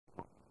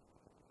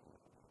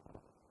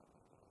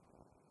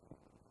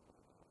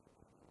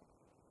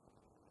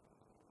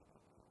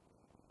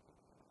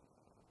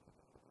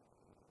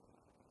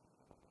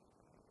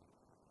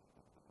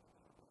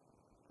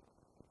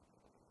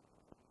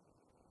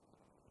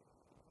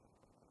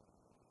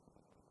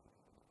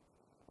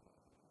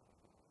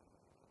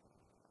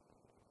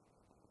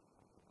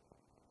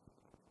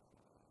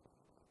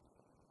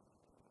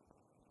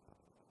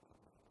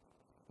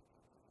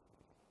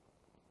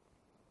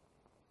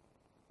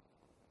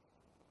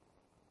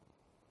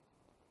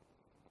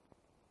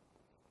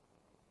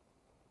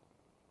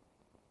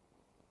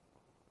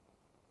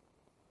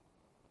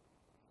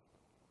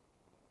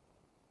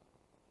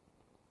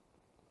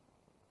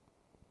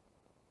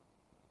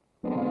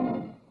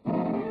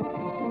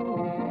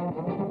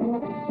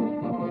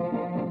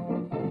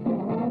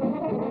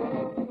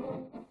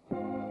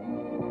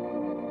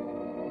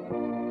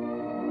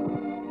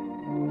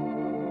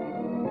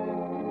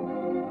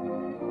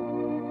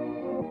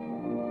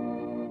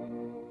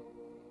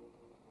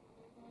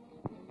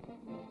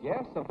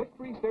Yes, a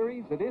victory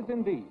series it is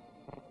indeed.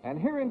 And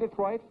here in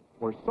Detroit,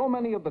 where so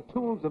many of the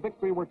tools of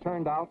victory were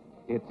turned out,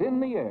 it's in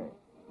the air.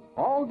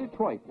 All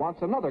Detroit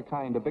wants another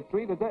kind of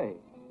victory today.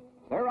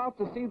 They're out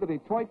to see the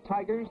Detroit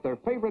Tigers, their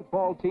favorite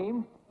ball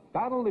team,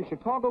 battle the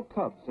Chicago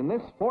Cubs in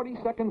this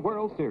 42nd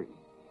World Series.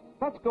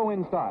 Let's go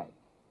inside.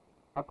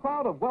 A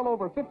crowd of well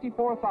over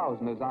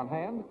 54,000 is on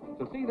hand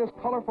to see this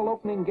colorful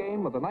opening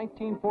game of the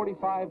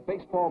 1945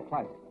 baseball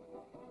classic.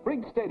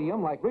 Briggs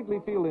Stadium, like Wrigley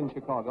Field in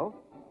Chicago,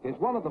 is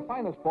one of the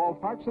finest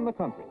ballparks in the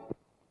country.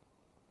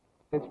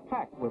 It's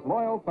packed with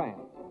loyal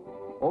fans.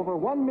 Over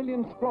 1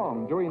 million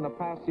strong during the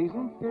past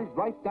season, here's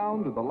right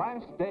down to the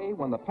last day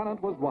when the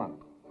pennant was won.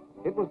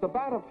 It was the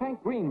bat of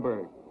Hank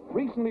Greenberg,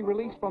 recently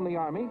released from the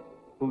Army,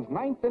 whose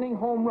ninth-inning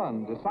home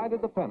run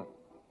decided the pennant.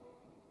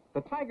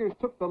 The Tigers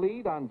took the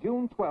lead on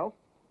June 12th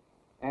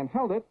and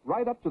held it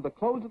right up to the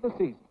close of the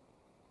season.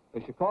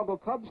 The Chicago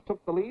Cubs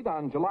took the lead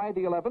on July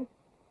the 11th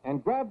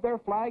and grabbed their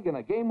flag in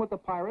a game with the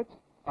Pirates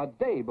a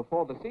day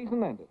before the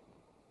season ended.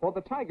 For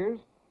the Tigers,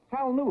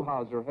 Hal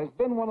Newhouser has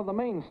been one of the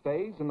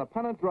mainstays in the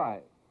pennant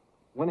drive,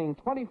 winning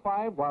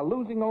 25 while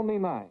losing only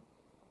 9.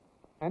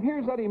 And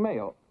here's Eddie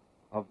Mayo,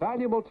 a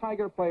valuable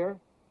Tiger player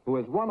who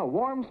has won a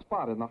warm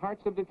spot in the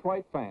hearts of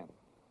Detroit fans.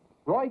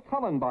 Roy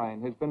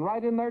Cullenbine has been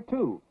right in there,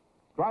 too,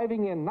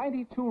 driving in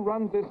 92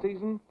 runs this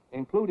season,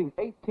 including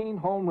 18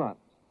 home runs.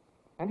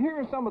 And here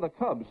are some of the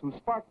Cubs who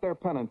sparked their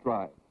pennant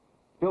drive.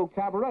 Bill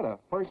Cabaretta,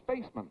 first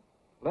baseman,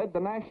 led the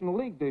National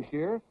League this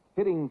year,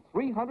 hitting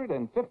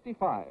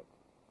 355.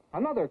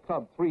 Another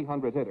Cub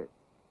 300 hitter,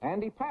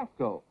 Andy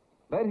Pafko,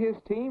 led his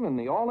team in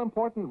the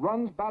all-important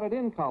runs batted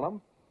in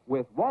column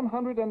with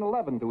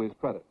 111 to his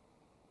credit.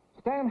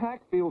 Stan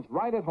Hack feels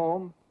right at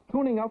home,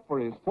 tuning up for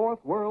his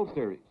 4th World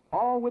Series,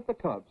 all with the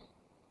Cubs.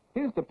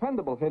 His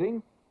dependable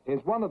hitting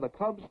is one of the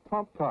Cubs'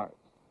 trump cards.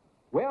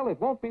 Well,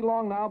 it won't be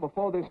long now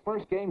before this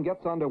first game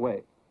gets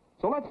underway.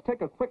 So let's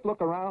take a quick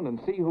look around and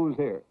see who's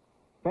here.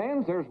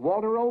 Fans, there's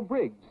Walter O.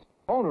 Briggs,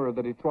 owner of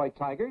the Detroit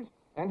Tigers,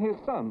 and his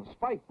son,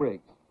 Spike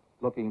Briggs,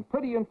 looking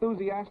pretty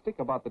enthusiastic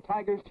about the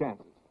Tigers'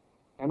 chances.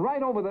 And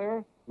right over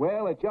there,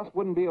 well, it just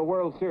wouldn't be a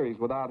World Series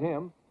without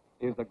him,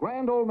 is the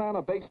grand old man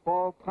of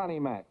baseball, Connie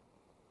Mack,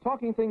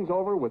 talking things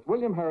over with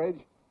William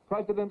Harridge,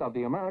 president of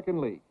the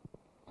American League.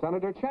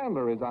 Senator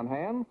Chandler is on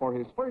hand for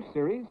his first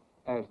series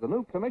as the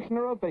new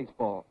commissioner of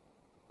baseball.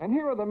 And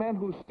here are the men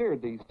who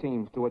steered these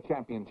teams to a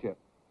championship: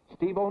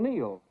 Steve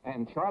O'Neill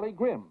and Charlie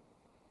Grimm.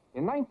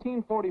 In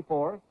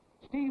 1944,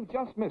 Steve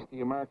just missed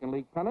the American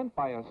League pennant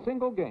by a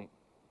single game.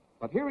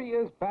 But here he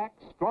is back,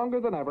 stronger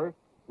than ever,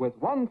 with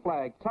one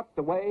flag tucked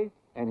away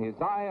and his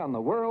eye on the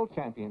World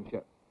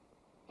Championship.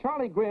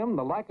 Charlie Grimm,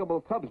 the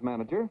likable Cubs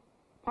manager,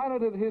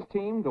 piloted his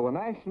team to a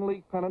National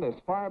League pennant as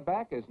far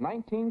back as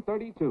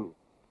 1932.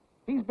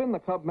 He's been the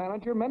Cub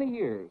manager many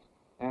years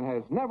and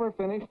has never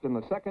finished in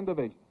the second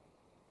division.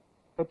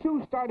 The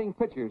two starting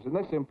pitchers in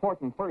this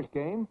important first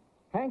game,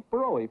 Hank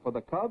Borowy for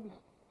the Cubs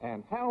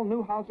and Hal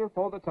Newhouser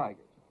for the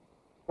Tigers.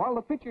 While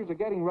the pitchers are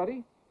getting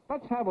ready,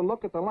 let's have a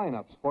look at the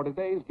lineups for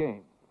today's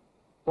game.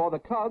 For the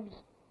Cubs,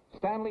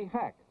 Stanley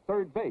Hack,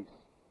 third base.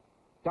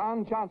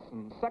 Don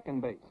Johnson,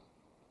 second base.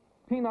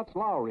 Peanuts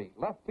Lowry,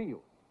 left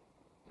field.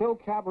 Phil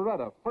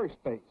Cabaretta, first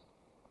base.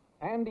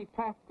 Andy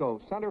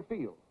Pafko, center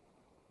field.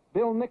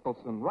 Bill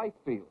Nicholson, right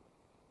field.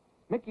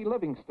 Mickey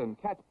Livingston,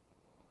 catcher.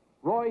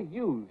 Roy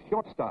Hughes,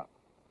 shortstop.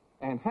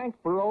 And Hank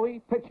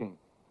Borowy, pitching.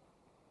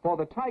 For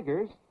the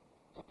Tigers,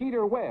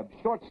 Skeeter Webb,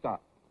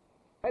 shortstop.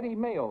 Eddie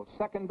Mayo,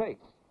 second base.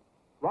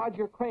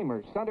 Roger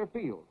Kramer, center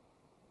field.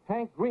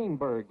 Hank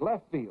Greenberg,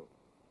 left field.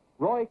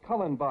 Roy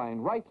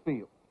Cullenbine, right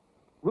field.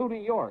 Rudy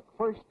York,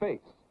 first base.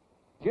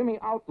 Jimmy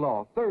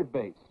Outlaw, third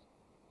base.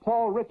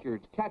 Paul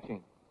Richards,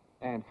 catching.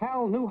 And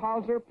Hal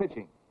Newhouser,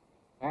 pitching.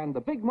 And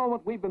the big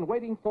moment we've been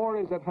waiting for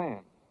is at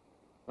hand.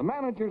 The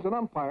managers and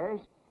umpires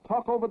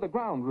talk over the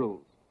ground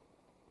rules.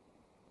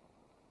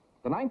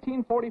 The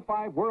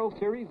 1945 World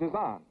Series is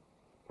on.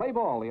 Play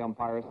ball, the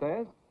umpire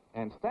says,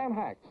 and Stan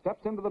Hack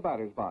steps into the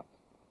batter's box.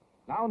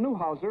 Now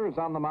Newhouser is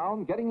on the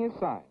mound getting his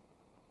sign.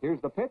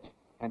 Here's the pitch,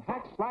 and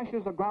Hack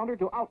slashes a grounder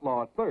to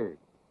Outlaw at third.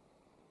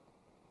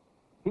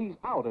 He's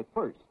out at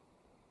first.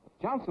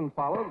 Johnson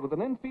followed with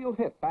an infield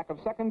hit back of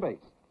second base.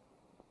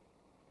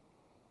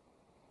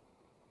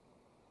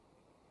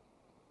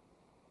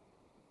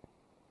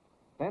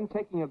 Then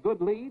taking a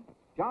good lead,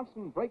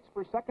 Johnson breaks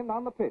for second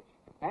on the pitch,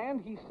 and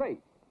he's safe.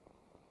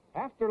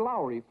 After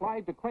Lowry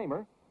flied to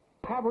Kramer,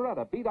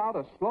 Cabaretta beat out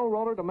a slow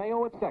roller to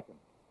Mayo at second.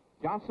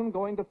 Johnson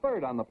going to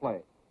third on the play.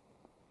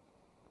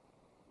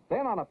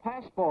 Then on a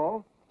pass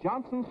ball,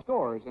 Johnson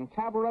scores and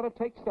Cabaretta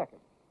takes second.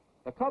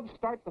 The Cubs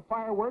start the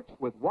fireworks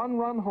with one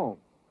run home.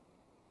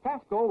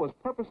 Pafko was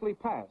purposely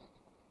passed,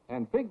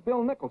 and Big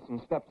Bill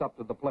Nicholson steps up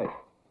to the plate.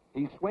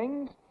 He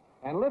swings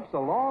and lifts a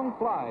long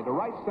fly to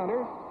right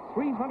center,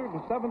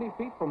 370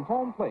 feet from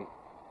home plate.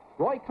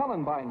 Roy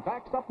Cullenbine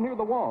backs up near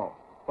the wall,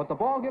 but the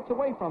ball gets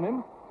away from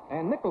him,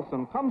 and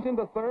Nicholson comes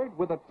into third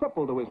with a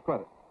triple to his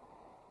credit.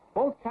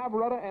 Both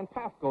Cabaretta and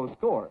Pafko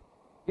score,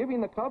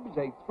 giving the Cubs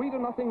a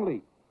 3-0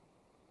 lead.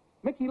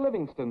 Mickey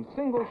Livingston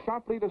singled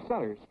sharply to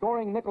center,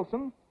 scoring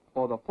Nicholson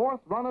for the fourth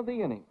run of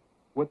the inning,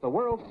 with the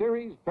World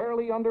Series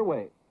barely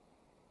underway.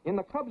 In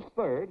the Cubs'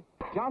 third,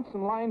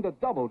 Johnson lined a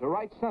double to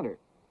right center,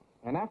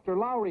 and after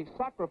Lowry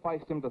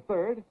sacrificed him to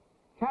third,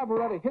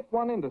 Cabaretta hit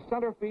one into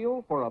center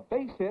field for a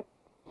base hit,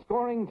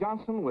 scoring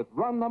Johnson with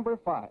run number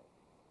 5.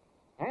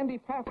 Andy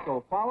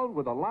Pasco followed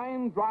with a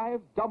line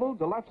drive double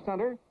to left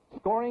center,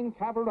 scoring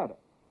Cabaretta.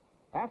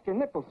 After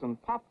Nicholson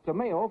popped to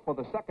Mayo for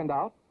the second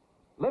out,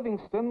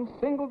 Livingston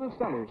singled to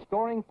center,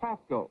 scoring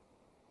Pasco.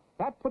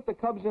 That put the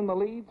Cubs in the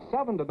lead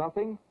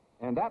 7-0,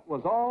 and that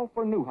was all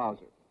for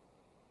Newhouser.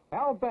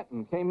 Al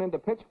Benton came in to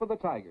pitch for the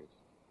Tigers.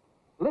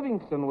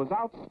 Livingston was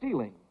out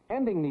stealing,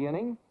 ending the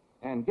inning,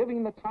 and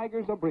giving the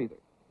Tigers a breather.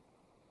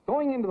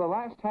 Going into the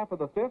last half of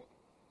the fifth,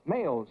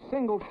 Mayo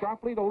singled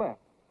sharply to left.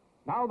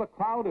 Now the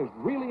crowd is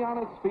really on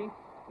its feet,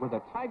 with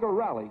a Tiger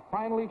rally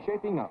finally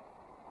shaping up.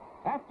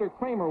 After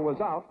Kramer was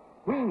out,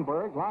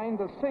 Greenberg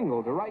lined a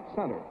single to right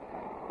center.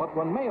 But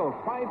when Mayo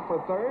tried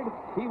for third,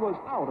 he was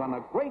out on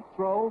a great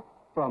throw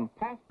from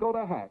Pasco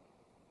to Hack,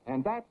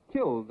 and that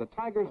killed the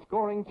Tigers'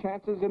 scoring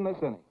chances in this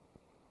inning.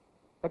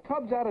 The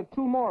Cubs added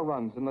 2 more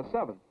runs in the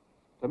seventh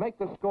to make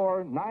the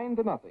score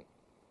 9-0.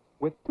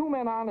 With 2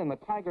 men on in the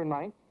Tiger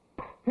ninth,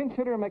 pinch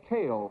hitter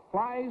McHale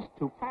flies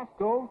to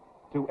Pasco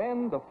to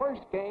end the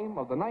first game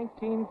of the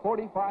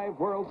 1945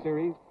 World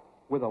Series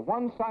with a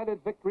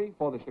one-sided victory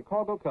for the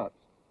Chicago Cubs,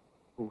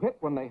 who hit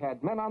when they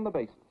had men on the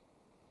bases.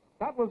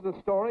 That was the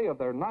story of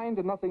their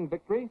 9-0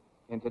 victory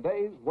in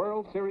today's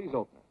World Series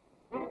opener.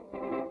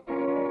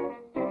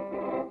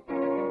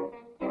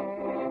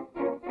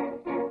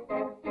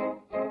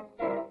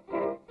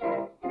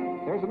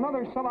 There's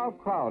another sellout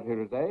crowd here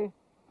today,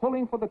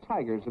 pulling for the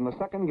Tigers in the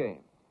second game.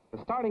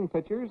 The starting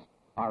pitchers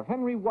are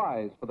Henry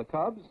Wise for the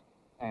Cubs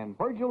and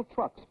Virgil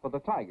Trucks for the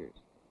Tigers.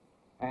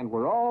 And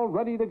we're all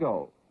ready to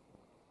go.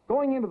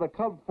 Going into the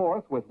Cub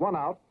fourth with 1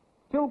 out,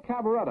 Phil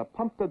Cabaretta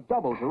pumped a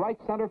double to right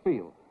center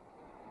field.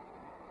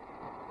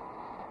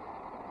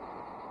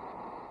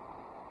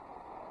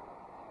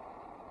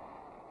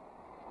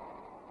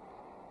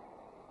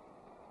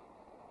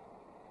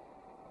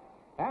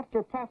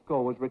 After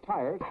Pasco was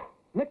retired,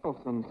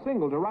 Nicholson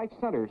singled to right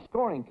center,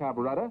 scoring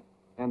Cabaretta,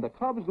 and the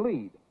Cubs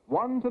lead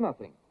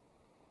 1-0.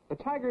 The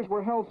Tigers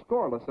were held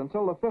scoreless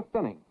until the fifth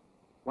inning,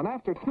 when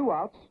after 2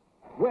 outs,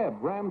 Webb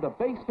rammed a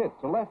base hit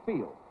to left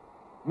field.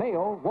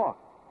 Mayo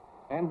walked,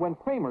 and when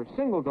Kramer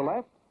singled to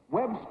left,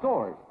 Webb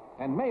scored,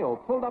 and Mayo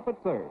pulled up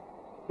at third.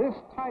 This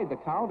tied the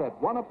count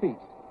at 1 apiece.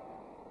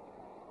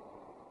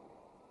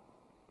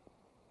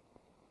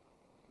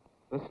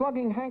 The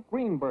slugging Hank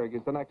Greenberg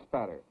is the next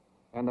batter,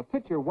 and the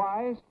pitcher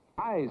Wise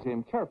eyes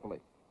him carefully.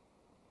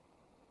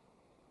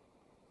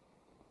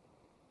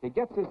 He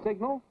gets his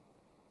signal.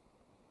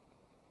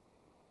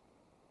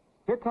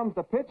 Here comes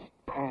the pitch,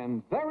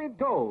 and there it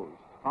goes.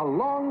 A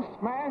long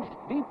smash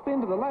deep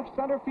into the left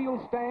center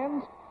field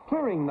stands,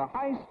 clearing the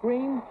high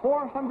screen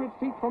 400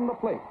 feet from the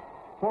plate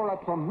for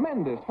a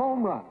tremendous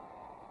home run.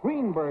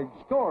 Greenberg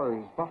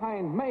scores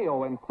behind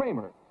Mayo and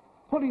Kramer,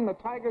 putting the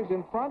Tigers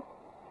in front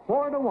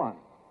 4-1.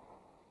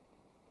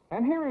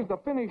 And here is the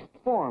finished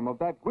form of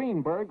that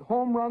Greenberg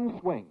home run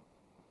swing.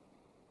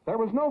 There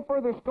was no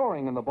further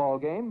scoring in the ball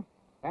game,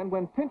 and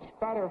when pinch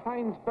batter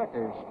Heinz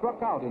Becker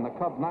struck out in the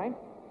Cub ninth,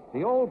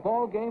 the old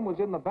ball game was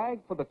in the bag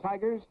for the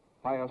Tigers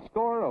by a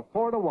score of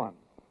 4-1,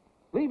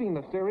 leaving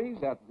the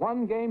series at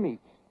 1 game each.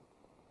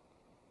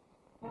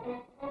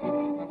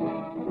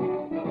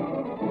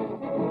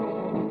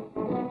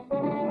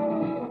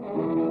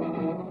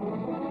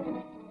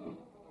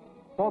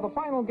 For the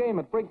final game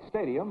at Briggs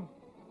Stadium,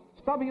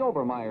 Stubby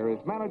Obermeyer is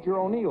manager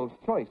O'Neill's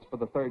choice for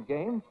the third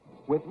game,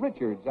 with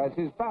Richards as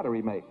his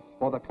battery mate.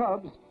 For the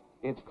Cubs,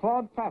 it's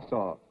Claude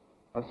Passaw,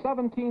 a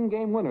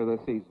 17-game winner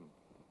this season.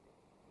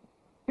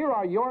 Here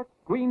are York,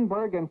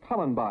 Greenberg, and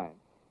Cullenbine,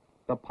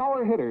 the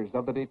power hitters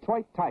of the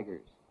Detroit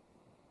Tigers.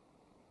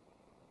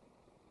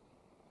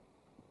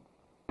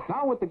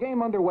 Now with the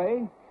game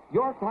underway,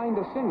 York lined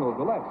a single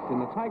to left in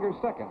the Tigers'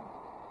 second,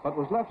 but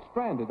was left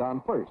stranded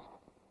on first.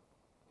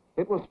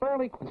 It was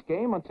fairly close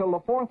game until the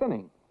fourth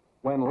inning,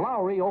 when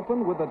Lowry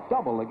opened with a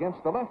double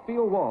against the left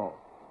field wall,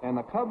 and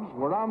the Cubs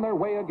were on their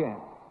way again.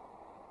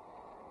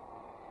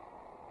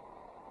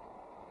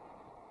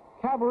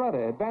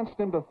 Cabaretta advanced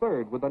him to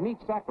third with a neat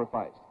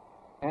sacrifice,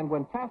 and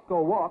when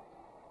Pasco walked,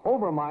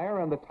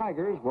 Obermeyer and the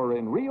Tigers were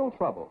in real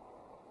trouble.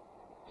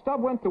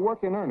 Stubb went to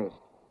work in earnest,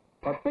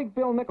 but Big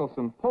Bill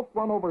Nicholson poked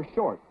one over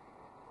short.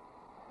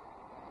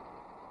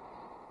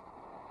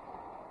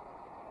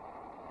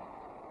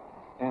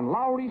 And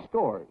Lowry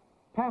scored,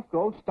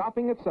 Pasco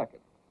stopping at second.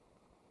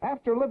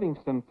 After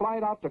Livingston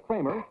flied out to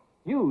Kramer,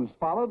 Hughes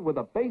followed with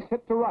a base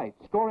hit to right,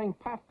 scoring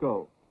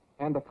Pasco,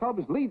 and the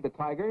Cubs lead the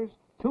Tigers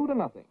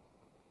 2-0.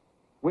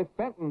 With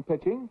Benton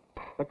pitching,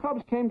 the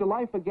Cubs came to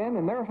life again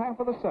in their half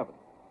of the seventh.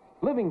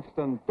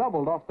 Livingston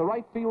doubled off the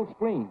right field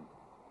screen.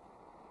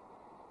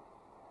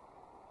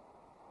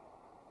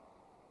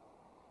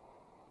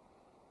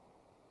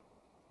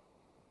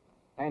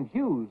 And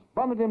Hughes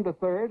bunted him to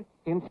third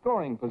in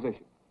scoring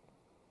position.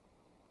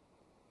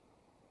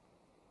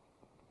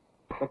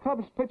 The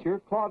Cubs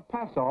pitcher, Claude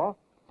Passaw,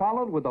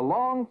 followed with a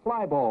long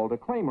fly ball to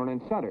Kramer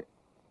in center.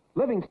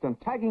 Livingston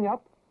tagging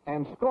up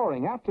and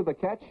scoring after the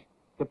catch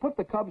to put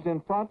the Cubs in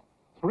front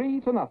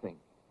 3-0.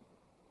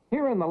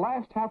 Here in the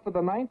last half of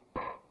the ninth,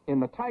 in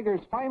the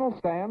Tigers' final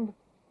stand,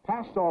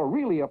 Passaw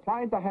really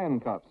applied the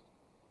handcuffs,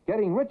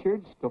 getting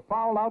Richards to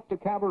foul out to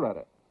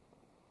Cavaretta.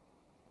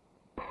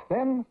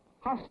 Then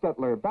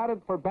Hostetler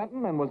batted for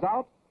Benton and was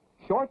out,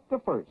 short to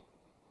first.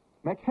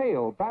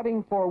 McHale,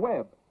 batting for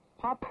Webb,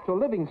 popped to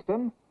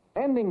Livingston,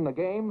 ending the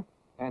game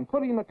and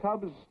putting the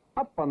Cubs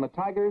up on the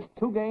Tigers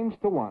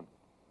 2-1.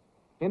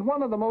 In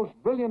one of the most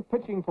brilliant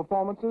pitching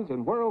performances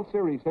in World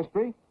Series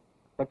history,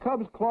 the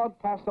Cubs' Claude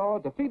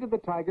Passaw defeated the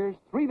Tigers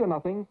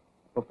 3-0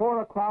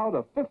 before a crowd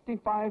of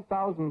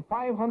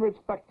 55,500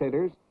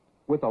 spectators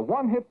with a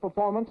one-hit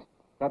performance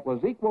that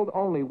was equaled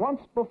only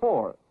once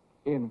before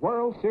in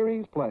World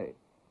Series play.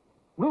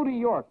 Rudy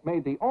York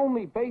made the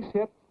only base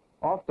hit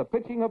off the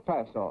pitching of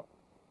Passaw.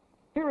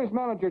 Here is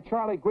manager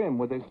Charlie Grimm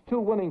with his 2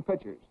 winning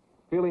pitchers,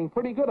 feeling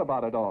pretty good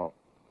about it all.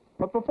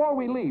 But before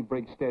we leave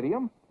Briggs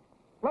Stadium,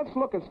 let's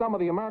look at some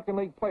of the American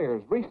League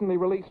players recently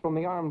released from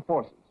the armed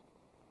forces.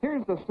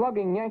 Here's the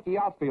slugging Yankee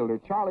outfielder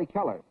Charlie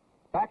Keller,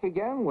 back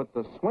again with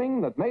the swing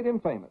that made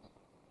him famous.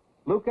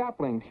 Luke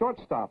Appling,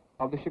 shortstop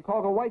of the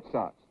Chicago White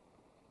Sox.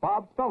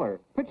 Bob Feller,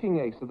 pitching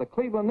ace of the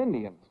Cleveland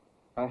Indians,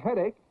 a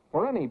headache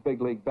for any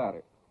big league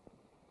batter.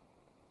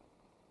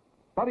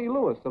 Buddy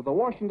Lewis of the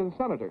Washington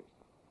Senators.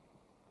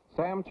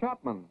 Sam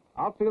Chapman,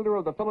 outfielder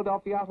of the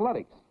Philadelphia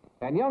Athletics,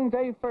 and young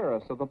Dave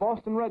Ferris of the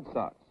Boston Red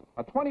Sox,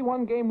 a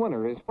 21-game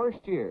winner his first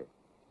year,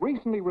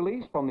 recently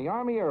released from the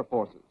Army Air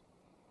Forces.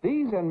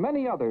 These and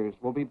many others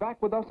will be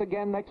back with us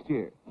again next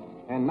year.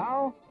 And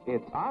now,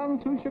 it's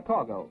on to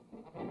Chicago.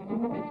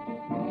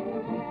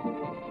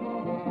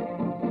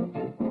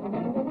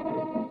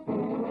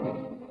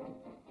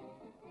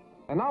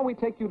 And now we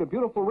take you to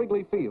beautiful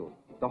Wrigley Field,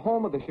 the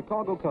home of the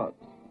Chicago Cubs.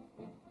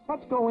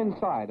 Let's go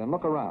inside and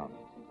look around.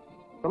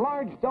 The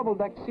large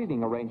double-deck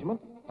seating arrangement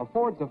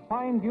affords a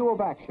fine view of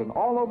action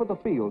all over the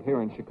field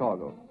here in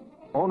Chicago.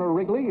 Owner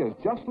Wrigley is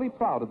justly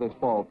proud of this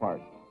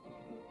ballpark.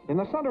 In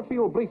the center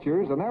field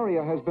bleachers, an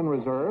area has been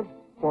reserved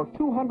for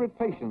 200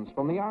 patients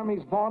from the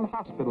Army's Vaughn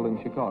Hospital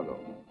in Chicago.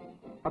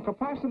 A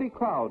capacity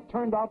crowd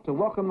turned out to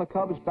welcome the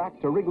Cubs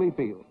back to Wrigley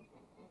Field.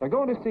 They're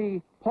going to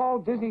see Paul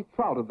Dizzy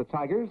Trout of the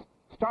Tigers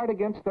start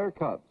against their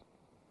Cubs.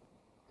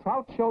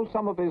 Trout shows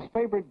some of his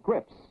favorite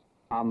grips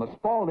on the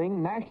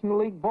Spalding National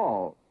League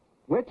ball,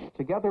 which,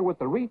 together with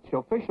the Reach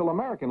official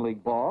American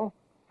League ball,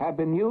 have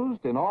been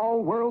used in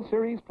all World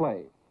Series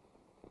play.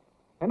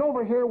 And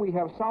over here we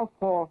have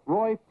southpaw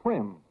Roy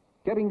Prim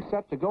getting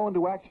set to go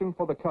into action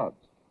for the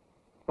Cubs.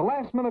 The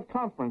last-minute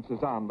conference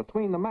is on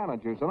between the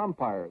managers and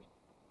umpires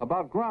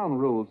about ground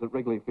rules at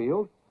Wrigley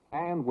Field,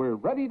 and we're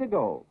ready to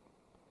go.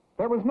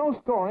 There was no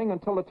scoring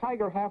until the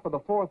Tiger half of the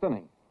 4th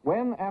inning,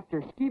 when,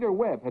 after Skeeter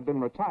Webb had been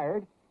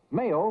retired,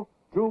 Mayo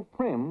drew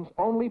Prim's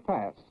only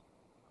pass.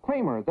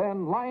 Kramer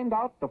then lined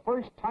out the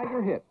first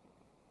Tiger hit.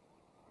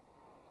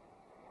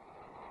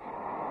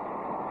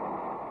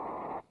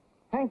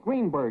 Hank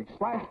Greenberg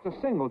slashed a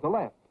single to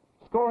left,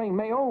 scoring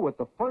Mayo with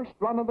the first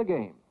run of the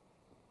game.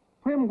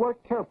 Prim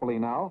worked carefully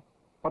now,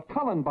 but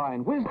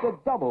Cullenbine whizzed a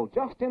double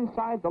just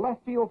inside the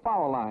left field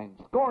foul line,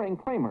 scoring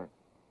Kramer,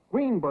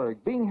 Greenberg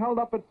being held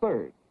up at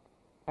third.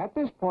 At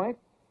this point,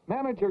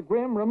 manager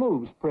Grimm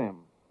removes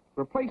Prim,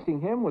 replacing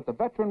him with the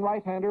veteran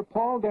right-hander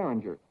Paul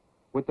Derringer,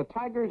 with the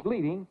Tigers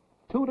leading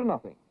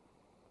 2-0.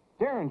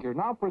 Derringer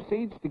now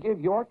proceeds to give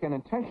York an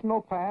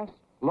intentional pass,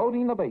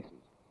 loading the bases.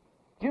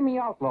 Jimmy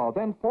Outlaw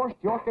then forced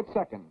York at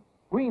second,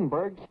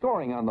 Greenberg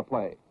scoring on the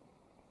play.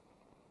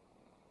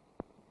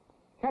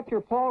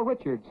 Catcher Paul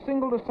Richards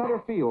singled to center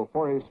field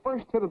for his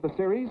first hit of the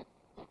series,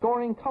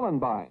 scoring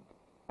Cullenbine,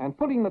 and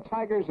putting the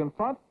Tigers in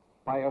front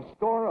by a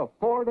score of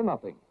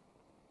 4-0.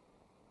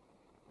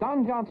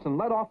 Don Johnson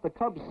led off the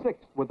Cubs'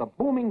 sixth with a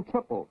booming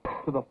triple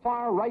to the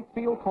far right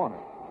field corner.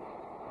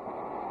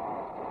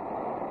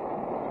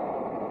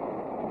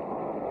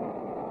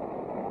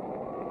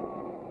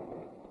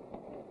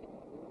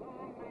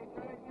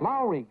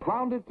 Lowry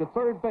grounded to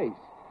third base,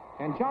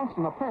 and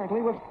Johnson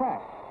apparently was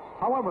trapped.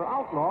 However,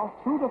 Outlaw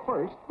threw to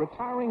first,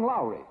 retiring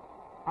Lowry.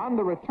 On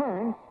the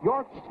return,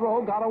 York's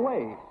throw got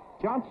away,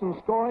 Johnson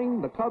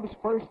scoring the Cubs'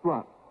 first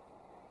run.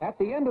 At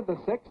the end of the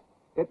sixth,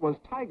 it was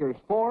Tigers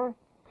 4,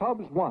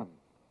 Cubs 1.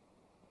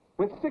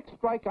 With 6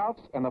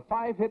 strikeouts and a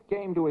 5-hit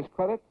game to his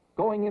credit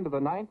going into the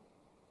ninth,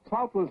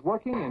 Trout was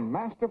working in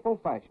masterful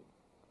fashion.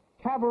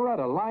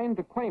 Cavaretta lined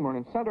to Kramer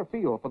in center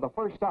field for the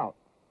first out.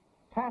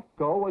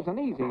 Pafko was an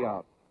easy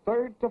out,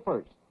 third to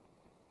first.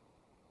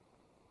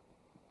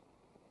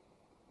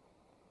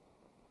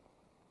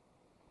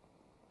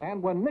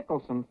 And when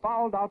Nicholson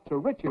fouled out to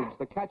Richards,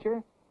 the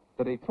catcher,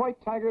 the Detroit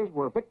Tigers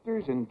were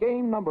victors in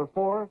game number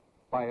 4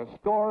 by a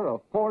score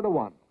of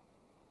 4-1.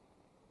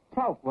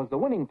 Trout was the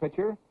winning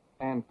pitcher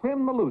and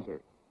Prim the loser.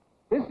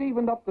 This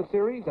evened up the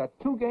series at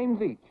 2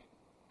 games each,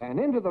 and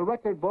into the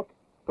record book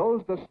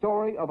goes the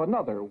story of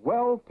another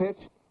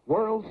well-pitched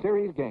World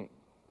Series game.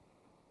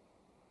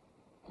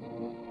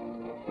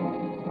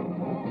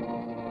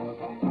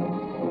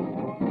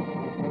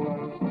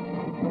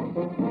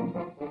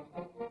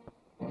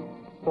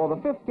 For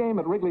the fifth game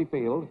at Wrigley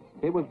Field,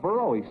 it was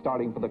Burrowie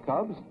starting for the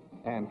Cubs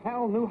and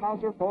Hal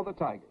Newhouser for the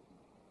Tigers.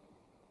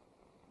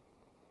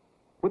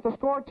 With the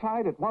score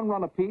tied at 1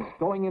 run apiece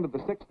going into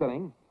the sixth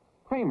inning,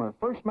 Kramer,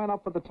 first man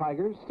up for the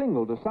Tigers,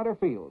 singled to center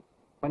field.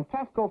 When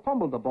Pafko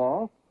fumbled the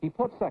ball, he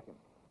put second.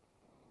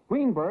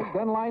 Greenberg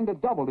then lined a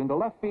double into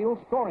left field,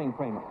 scoring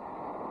Kramer.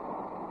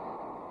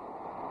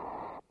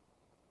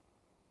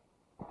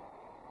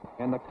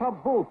 And the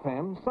Cub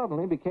bullpen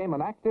suddenly became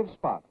an active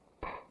spot.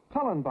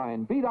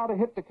 Cullenbine beat out a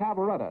hit to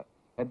Cavaretta,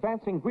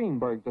 advancing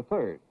Greenberg to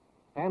third.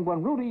 And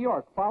when Rudy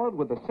York followed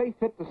with a safe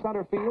hit to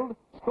center field,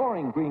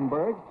 scoring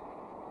Greenberg,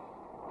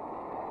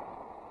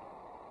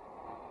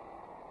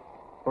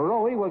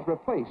 Burrowie was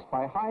replaced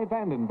by Hy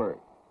Vandenberg,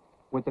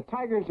 with the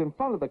Tigers in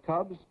front of the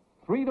Cubs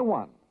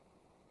 3-1.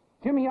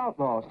 Jimmy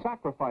Outlaw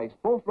sacrificed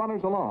both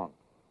runners along,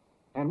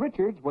 and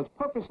Richards was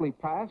purposely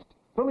passed,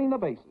 filling the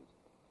bases.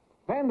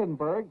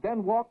 Vandenberg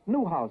then walked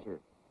Newhouser,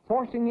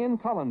 forcing in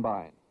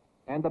Cullenbine,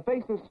 and the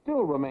bases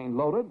still remained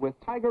loaded with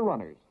Tiger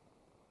runners.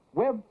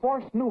 Webb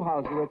forced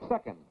Newhouser at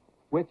second,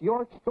 with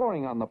York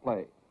scoring on the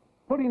play,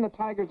 putting the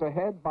Tigers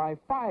ahead by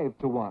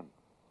 5-1.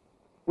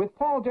 With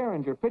Paul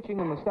Derringer pitching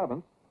in the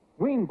seventh,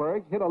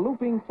 Greenberg hit a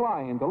looping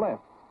fly into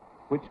left,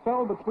 which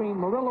fell between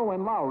Murillo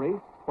and Lowry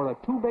for a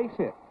two-base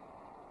hit.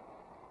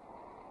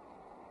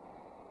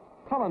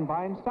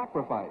 Cullenbine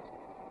sacrificed,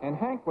 and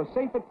Hank was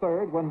safe at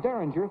third when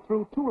Derringer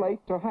threw too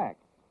late to Hack.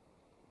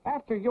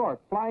 After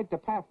York flied to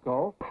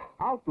Pafko,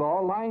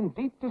 Outlaw lined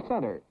deep to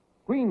center,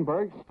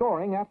 Greenberg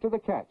scoring after the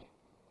catch,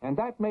 and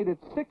that made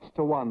it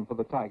 6-1 for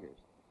the Tigers.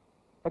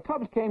 The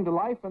Cubs came to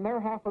life in their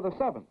half of the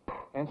seventh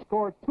and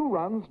scored 2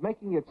 runs,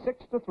 making it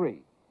 6-3.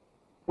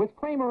 With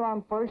Kramer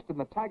on first in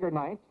the Tiger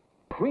ninth,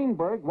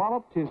 Greenberg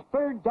walloped his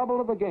third double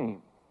of the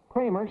game,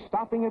 Kramer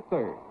stopping at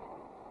third.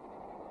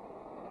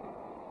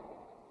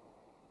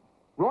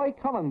 Roy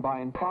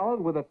Cullenbine followed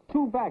with a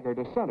 2-bagger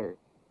to center,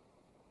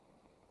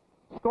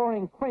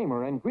 scoring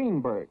Kramer and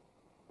Greenberg,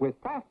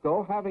 with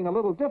Pafko having a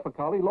little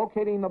difficulty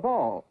locating the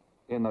ball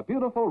in the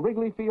beautiful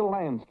Wrigley Field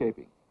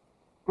landscaping.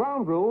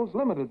 Ground rules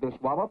limited this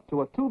wallop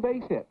to a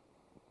 2-base hit,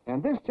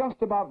 and this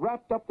just about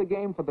wrapped up the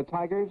game for the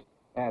Tigers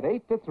at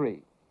 8-3.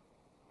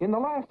 In the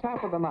last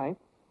half of the ninth,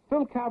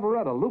 Phil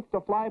Cavaretta looped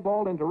a fly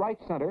ball into right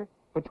center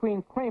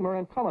between Kramer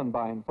and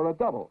Cullenbine for a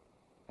double,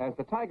 as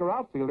the Tiger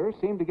outfielders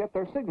seemed to get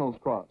their signals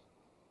crossed.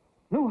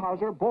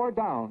 Newhouser bore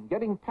down,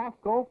 getting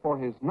Pafko for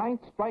his 9th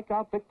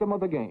strikeout victim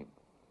of the game.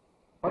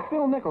 But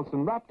Phil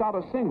Nicholson rapped out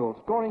a single,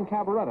 scoring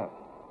Cavaretta,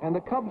 and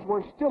the Cubs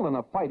were still in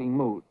a fighting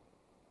mood.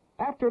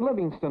 After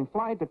Livingston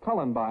flied to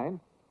Cullenbine,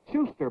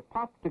 Schuster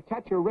popped to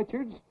catcher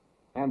Richards,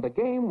 and the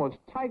game was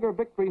Tiger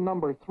victory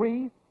number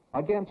 3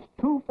 against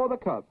 2 for the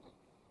Cubs,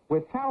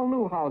 with Hal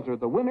Newhouser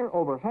the winner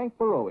over Hank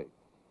Burrowie.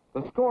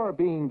 The score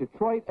being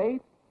Detroit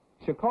 8,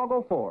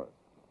 Chicago 4.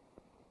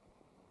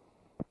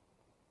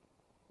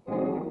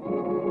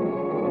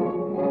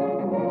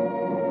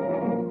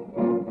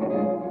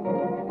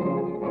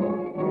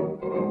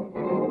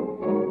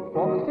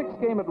 For the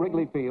sixth game at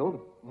Wrigley Field,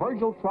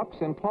 Virgil Trucks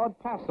and Claude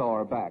Passaw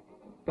are back,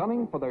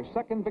 gunning for their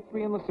second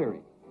victory in the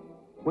series,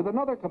 with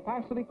another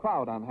capacity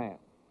crowd on hand.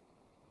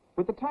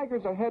 With the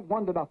Tigers ahead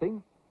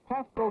 1-0,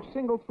 Pafko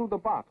singled through the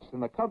box in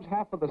the Cubs'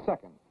 half of the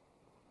second.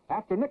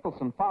 After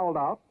Nicholson fouled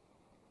out,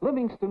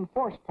 Livingston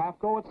forced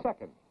Pafko at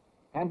second,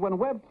 and when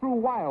Webb threw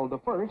wild to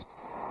first,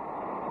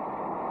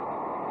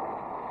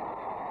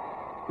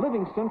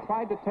 Livingston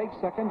tried to take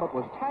second but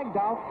was tagged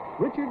out,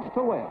 Richards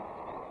to Webb.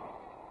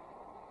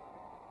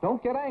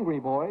 Don't get angry,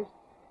 boys.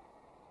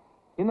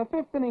 In the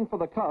fifth inning for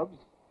the Cubs,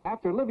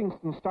 after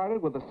Livingston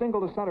started with a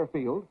single to center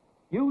field,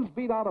 Hughes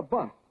beat out a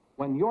bunt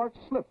when York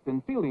slipped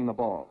in fielding the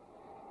ball.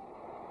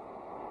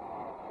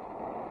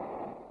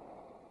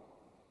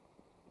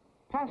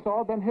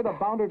 Passaw then hit a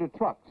bounder to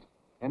Trucks,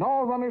 and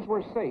all runners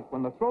were safe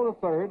when the throw to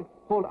third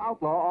pulled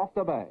Outlaw off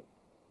the bag.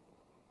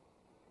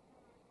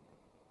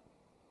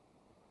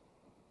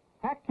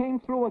 Hack came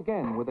through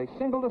again with a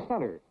single to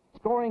center,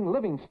 scoring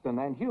Livingston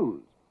and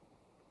Hughes.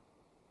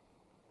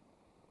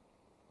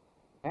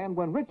 And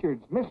when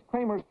Richards missed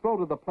Kramer's throw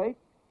to the plate,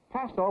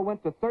 Passaw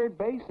went to third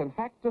base and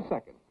Hack to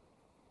second.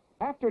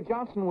 After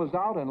Johnson was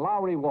out and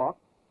Lowry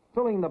walked,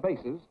 filling the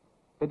bases,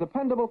 the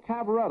dependable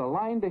Cavaretta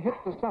lined to hit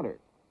to center,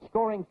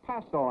 scoring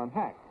Passaw and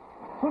Hack,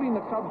 putting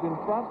the Cubs in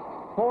front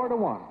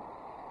 4-1.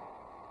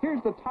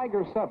 Here's the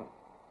Tiger seventh,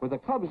 with the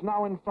Cubs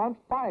now in front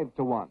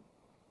 5-1.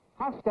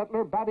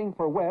 Hostetler batting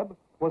for Webb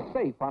was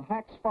safe on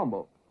Hack's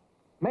fumble.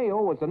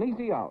 Mayo was an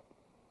easy out,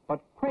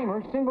 but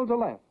Kramer singled to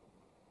left.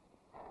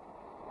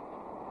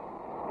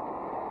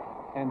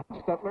 And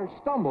Hostetler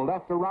stumbled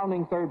after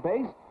rounding third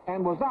base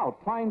and was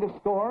out trying to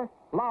score,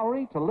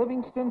 Lowry to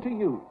Livingston to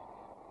Hughes.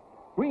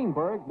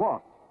 Greenberg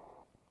walked.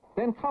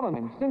 Then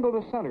Cullenbine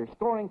singled to center,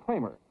 scoring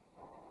Kramer.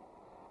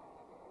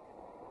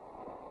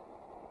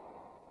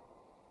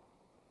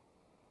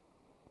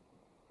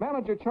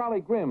 Manager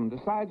Charlie Grimm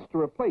decides to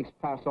replace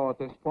Passaw at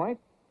this point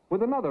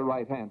with another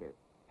right-hander,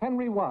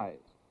 Henry Wise.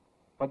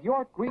 But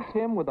York greets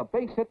him with a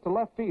base hit to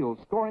left field,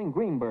 scoring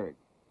Greenberg.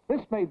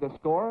 This made the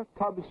score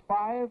Cubs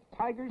 5,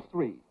 Tigers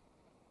 3.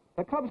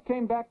 The Cubs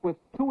came back with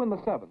 2 in the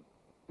 7th,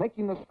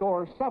 making the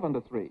score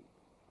 7-3.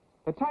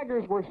 The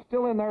Tigers were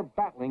still in there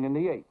battling in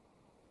the 8th.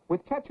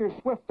 With catcher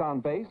Swift on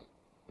base,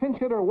 pinch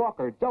hitter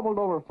Walker doubled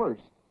over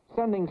first,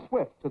 sending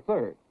Swift to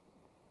third.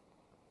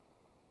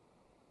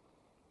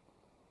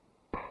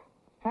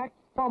 Hack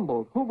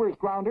fumbled Hoover's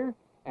grounder,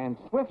 and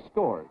Swift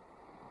scored.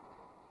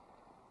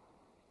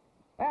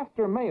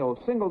 After Mayo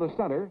singled to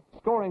center,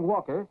 scoring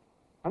Walker,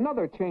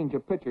 another change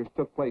of pitchers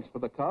took place for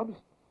the Cubs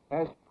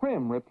as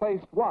Prim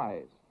replaced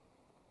Wise.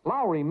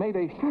 Lowry made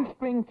a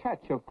shoestring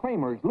catch of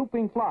Kramer's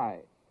looping fly,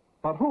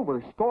 but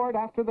Hoover scored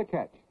after the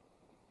catch.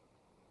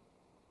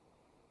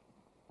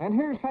 And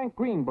here's Hank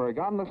Greenberg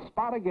on the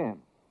spot again.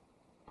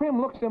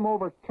 Prim looks him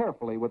over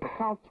carefully with the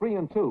count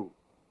 3-2.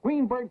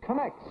 Greenberg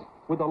connects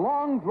with a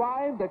long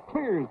drive that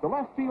clears the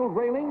left field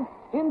railing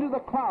into the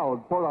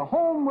crowd for a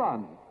home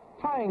run,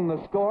 tying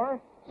the score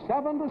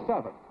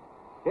 7-7.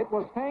 It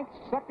was Hank's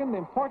second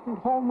important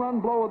home run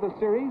blow of the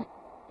series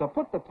to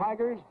put the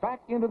Tigers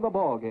back into the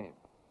ball game.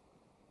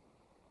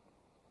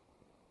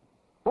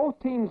 Both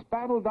teams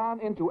battled on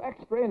into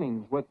extra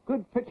innings with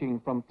good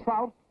pitching from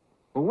Trout,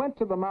 who went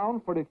to the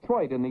mound for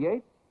Detroit in the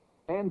 8th,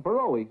 and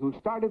Burrowie, who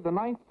started the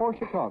 9th for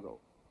Chicago.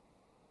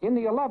 In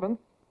the 11th,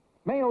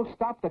 Mayo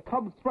stopped the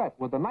Cub threat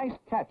with a nice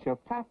catch of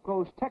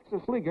Pafko's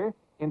Texas leaguer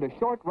into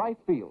short right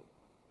field.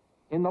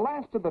 In the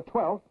last of the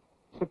 12th,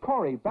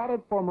 Sikori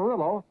batted for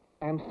Murillo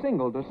and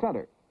singled to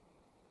center.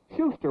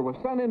 Schuster was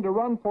sent in to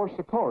run for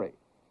Sikori,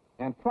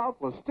 and Trout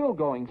was still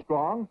going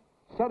strong,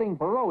 setting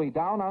Burrowie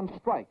down on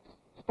strikes.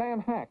 Stan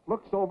Hack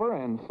looks over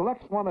and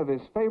selects one of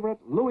his favorite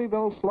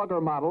Louisville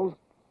Slugger models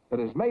that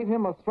has made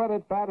him a threat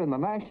at bat in the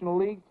National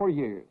League for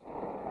years.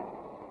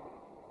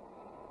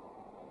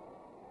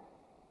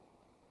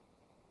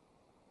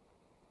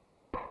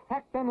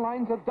 Hack then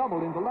lines a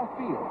double into left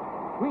field.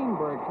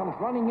 Greenberg comes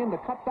running in to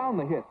cut down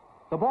the hit.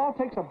 The ball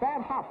takes a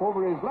bad hop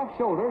over his left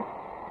shoulder,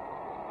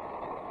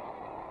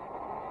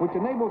 which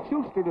enables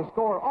Schuster to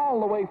score all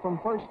the way from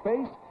first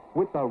base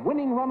with the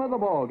winning run of the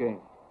ball game.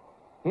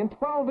 In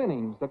 12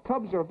 innings, the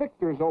Cubs are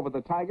victors over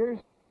the Tigers,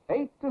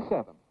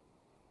 8-7.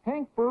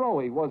 Hank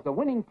Burrowie was the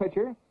winning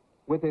pitcher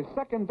with his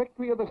second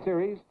victory of the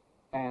series,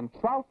 and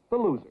Trout the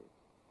loser.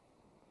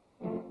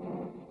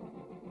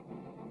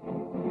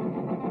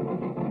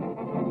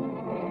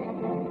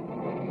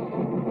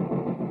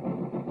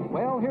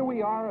 Well, here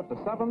we are at the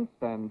 7th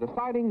and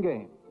deciding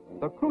game,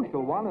 the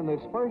crucial one in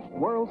this first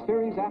World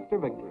Series after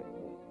victory.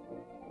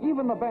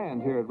 Even the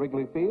band here at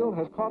Wrigley Field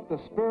has caught the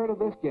spirit of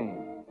this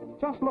game.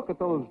 Just look at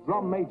those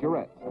drum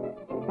majorettes.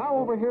 Now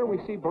over here we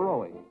see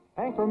Burrowie,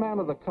 anchorman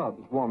of the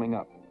Cubs, warming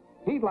up.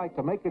 He'd like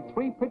to make it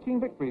 3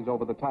 pitching victories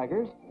over the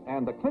Tigers,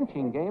 and the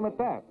clinching game at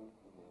that.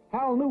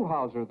 Hal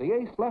Newhouser, the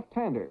ace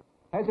left-hander,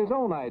 has his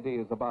own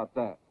ideas about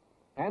that,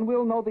 and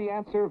we'll know the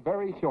answer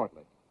very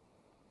shortly.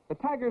 The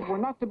Tigers were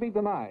not to be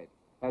denied,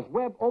 as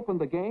Webb opened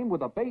the game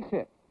with a base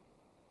hit.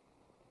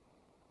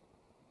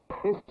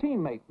 His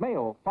teammate,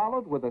 Mayo,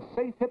 followed with a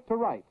safe hit to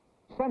right,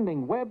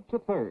 sending Webb to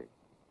third.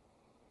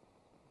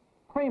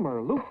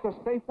 Kramer looped a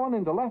safe one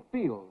into left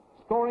field,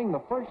 scoring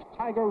the first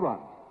Tiger run.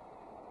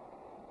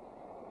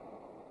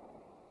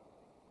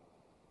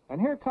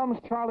 And here comes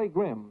Charlie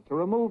Grimm to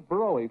remove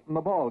Burrowie from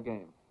the ball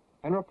game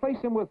and replace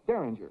him with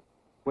Derringer,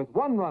 with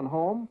 1 run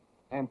home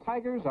and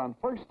Tigers on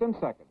first and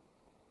second.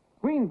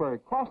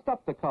 Greenberg crossed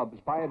up the Cubs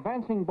by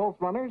advancing both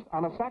runners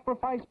on a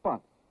sacrifice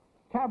bunt,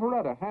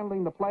 Cavaretta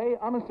handling the play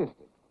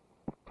unassisted.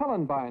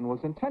 Cullenbine was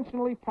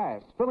intentionally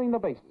passed, filling the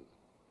bases.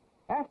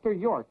 After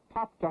York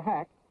popped to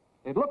Hack,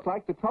 it looked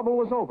like the trouble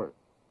was over,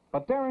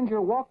 but Derringer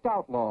walked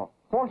outlaw,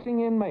 forcing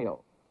in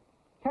Mayo.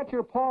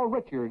 Catcher Paul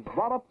Richards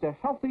brought up the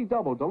healthy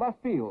double to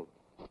left field,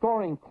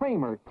 scoring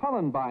Kramer,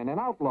 Cullenbine, and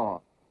Outlaw,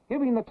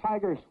 giving the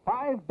Tigers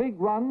 5 big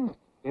runs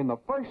in the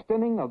first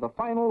inning of the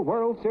final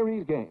World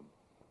Series game.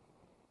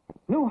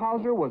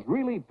 Newhouser was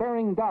really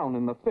bearing down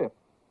in the 5th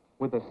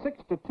with a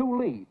 6-2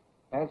 lead,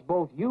 as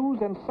both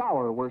Hughes and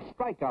Sauer were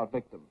strikeout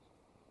victims.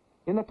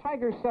 In the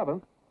Tigers'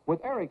 7th,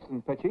 with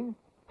Erickson pitching,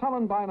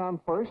 Cullenbine on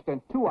first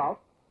and 2 out,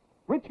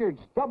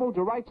 Richards doubled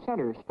to right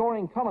center,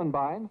 scoring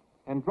Cullenbine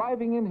and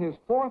driving in his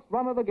 4th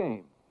run of the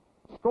game.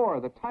 Score,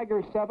 the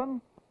Tigers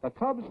 7, the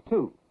Cubs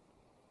 2.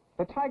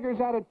 The Tigers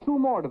added 2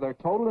 more to their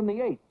total in the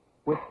 8th,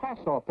 with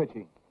Passaw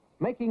pitching,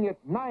 making it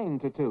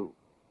 9-2.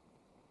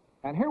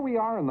 And here we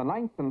are in the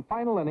 9th and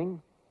final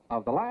inning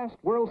of the last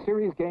World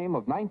Series game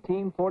of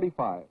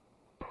 1945.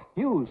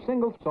 Hughes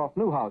singles off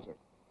Newhouser.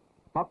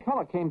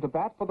 McCullough came to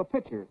bat for the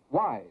pitcher,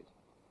 Wise,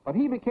 but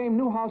he became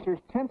Newhouser's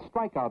 10th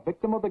strikeout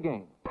victim of the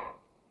game.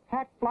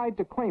 Hack flied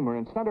to Kramer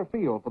in center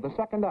field for the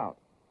 2nd out,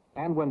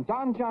 and when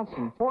Don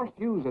Johnson forced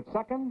Hughes at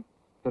second,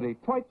 the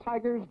Detroit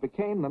Tigers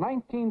became the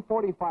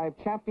 1945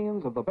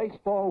 champions of the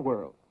baseball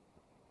world.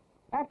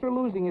 After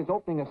losing his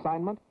opening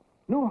assignment,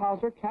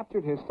 Newhouser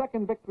captured his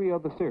 2nd victory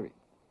of the series,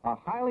 a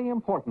highly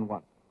important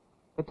one.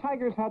 The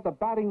Tigers had the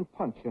batting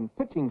punch and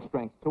pitching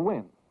strength to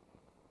win,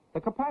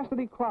 The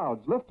capacity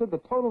crowds lifted the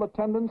total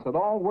attendance at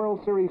all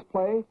World Series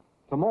play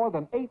to more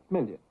than 8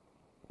 million.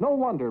 No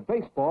wonder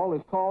baseball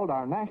is called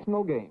our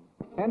national game.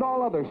 And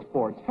all other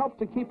sports help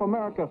to keep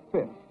America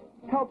fit,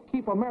 help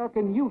keep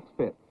American youth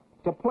fit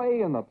to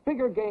play in the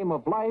bigger game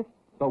of life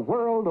the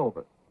world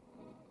over.